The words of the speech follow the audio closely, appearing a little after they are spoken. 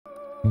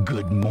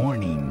Good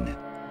morning.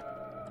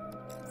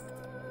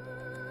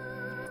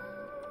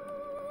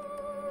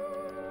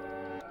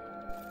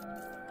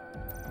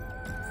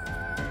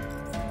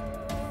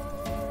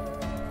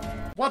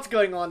 What's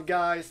going on,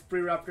 guys?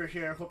 Pre-Raptor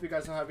here. Hope you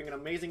guys are having an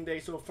amazing day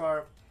so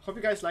far. Hope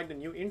you guys like the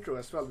new intro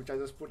as well, which I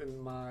just put in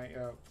my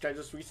which I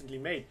just recently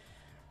made.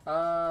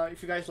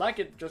 If you guys like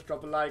it, just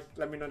drop a like,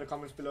 let me know in the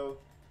comments below.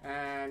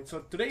 And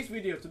so today's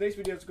video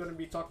is going to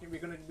be talking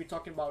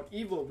about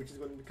EVO, which is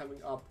going to be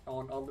coming up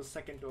on August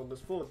 2nd to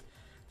August 4th.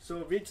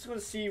 So we're just going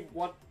to see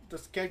what the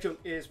schedule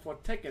is for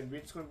Tekken.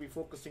 We're just going to be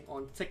focusing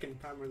on Tekken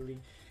primarily,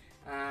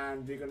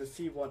 and we're going to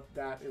see what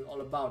that is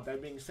all about.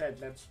 That being said,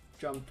 let's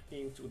jump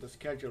into the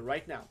schedule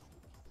right now.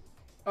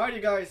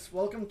 Alrighty guys,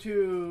 welcome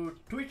to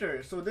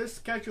Twitter. So this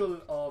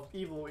schedule of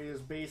EVO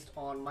is based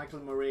on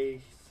Michael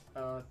Murray's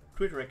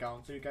Twitter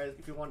account. So you guys,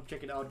 if you want to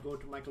check it out, go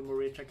to Michael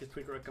Murray, check his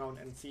Twitter account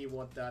and see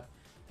what that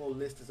whole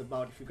list is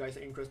about, if you guys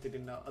are interested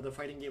in other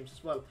fighting games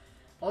as well.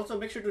 Also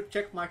make sure to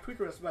check my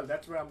Twitter as well.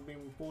 That's where I'm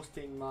been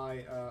posting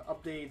my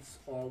updates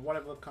or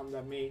whatever come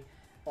that may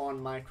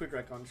on my Twitter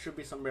account. It should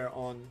be somewhere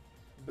on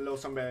below,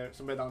 somewhere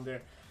down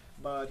there.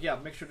 But yeah,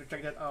 make sure to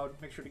check that out.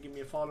 Make sure to give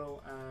me a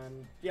follow,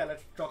 and yeah,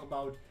 let's talk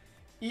about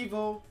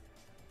EVO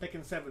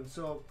Tekken 7.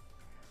 So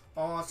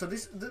so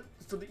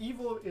the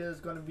EVO is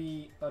going to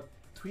be a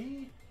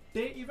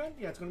 3-day event.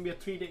 Yeah, it's going to be a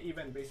 3-day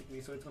event basically.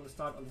 So it's going to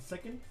start on the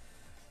 2nd.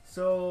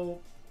 So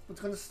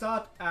it's going to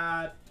start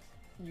at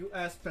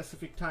US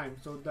Pacific time.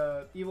 So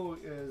the EVO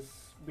is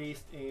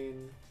based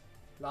in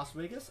Las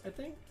Vegas, I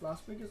think.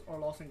 Las Vegas or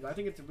Los Angeles. I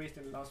think it's based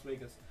in Las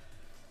Vegas.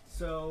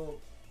 So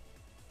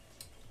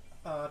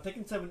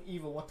Tekken 7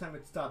 EVO, what time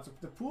it starts? So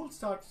the pool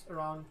starts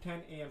around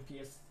 10 a.m.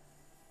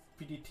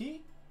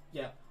 PDT.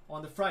 Yeah,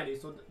 on the Friday.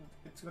 So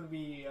it's going to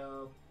be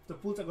the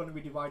pools are going to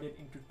be divided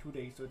into 2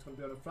 days. So it's going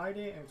to be on a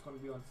Friday and it's going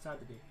to be on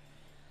Saturday.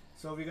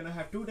 So we're going to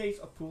have 2 days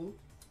of pool,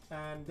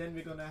 and then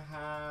we're going to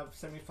have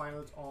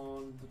semifinals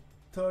on the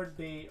third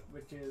day,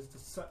 which is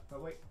the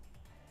wait.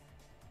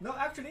 No,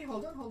 actually,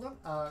 hold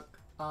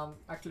on.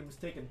 Actually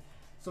mistaken.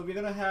 So we're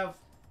going to have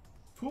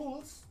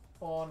pools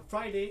on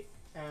Friday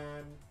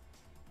and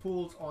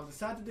pools on the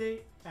Saturday,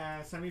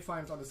 and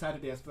semi-finals on the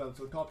Saturday as well.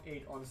 So top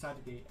 8 on the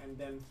Saturday, and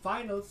then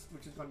finals,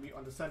 which is going to be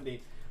on the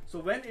Sunday. So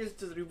when is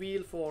the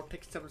reveal for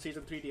Tekken 7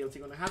 Season 3 DLC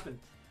going to happen?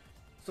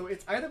 So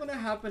it's either going to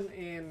happen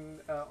in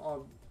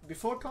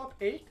before top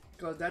 8,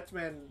 because that's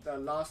when the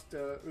last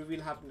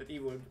reveal happened at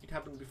EVO. It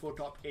happened before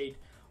top 8,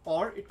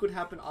 or it could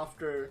happen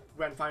after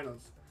Grand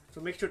Finals. So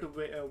make sure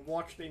to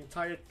watch the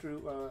entire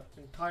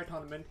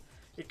tournament.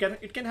 It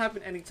can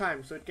happen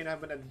anytime. So it can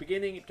happen at the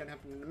beginning, it can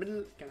happen in the middle,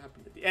 it can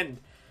happen at the end.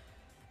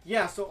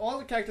 Yeah, so all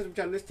the characters which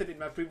are listed in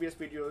my previous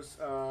videos,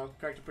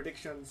 character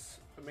predictions,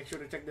 make sure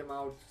to check them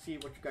out, see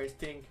what you guys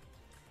think.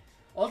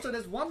 Also,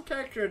 there's one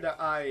character that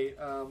I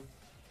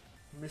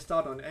missed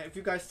out on. If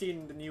you guys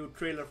seen the new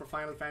trailer for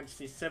Final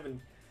Fantasy VII,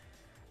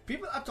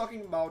 people are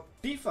talking about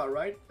Tifa,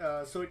 right?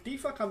 So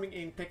Tifa coming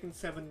in Tekken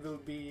 7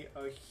 will be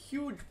a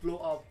huge blow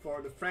up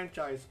for the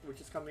franchise, which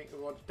is coming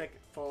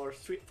for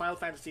Final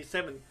Fantasy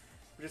VII,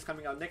 which is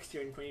coming out next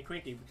year in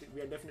 2020.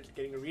 We are definitely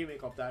getting a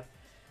remake of that.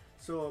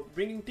 So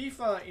bringing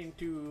Tifa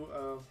into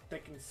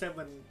Tekken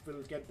 7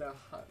 will get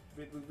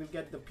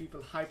the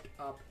people hyped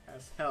up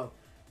as hell,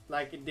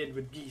 like it did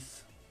with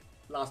Geese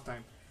last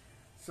time.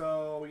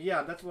 So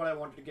yeah, that's what I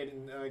wanted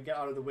to get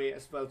out of the way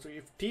as well. So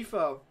if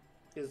Tifa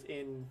is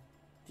in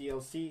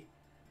DLC,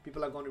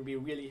 people are going to be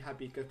really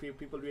happy, because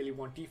people really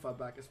want Tifa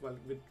back as well,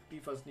 with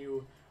Tifa's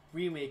new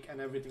remake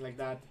and everything like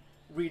that,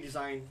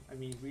 redesign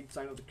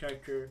of the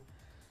character.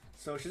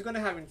 So she's gonna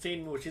have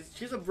insane moves.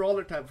 She's a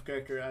brawler type of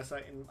character, as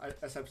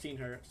I've seen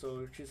her.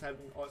 So she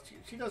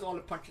does all the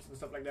punches and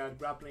stuff like that.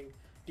 Grappling.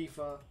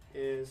 Tifa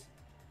is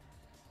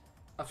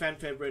a fan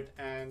favorite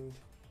and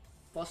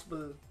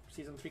possible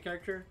season 3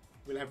 character.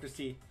 We'll have to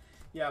see.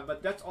 Yeah,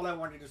 but that's all I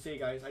wanted to say,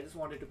 guys. I just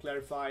wanted to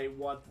clarify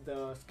what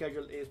the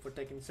schedule is for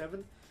Tekken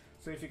 7.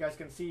 So if you guys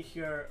can see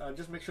here,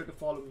 just make sure to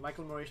follow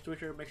Michael Murray's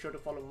Twitter. Make sure to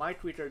follow my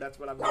Twitter. That's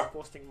where I'm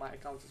posting my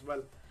accounts as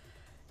well.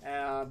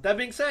 That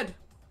being said,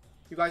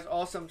 you guys are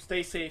awesome.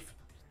 Stay safe.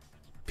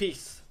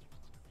 Peace.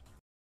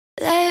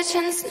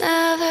 Legends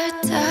never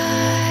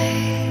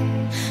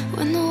die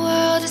when the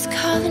world is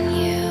calling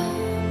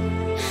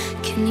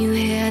you. Can you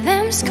hear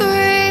them scream?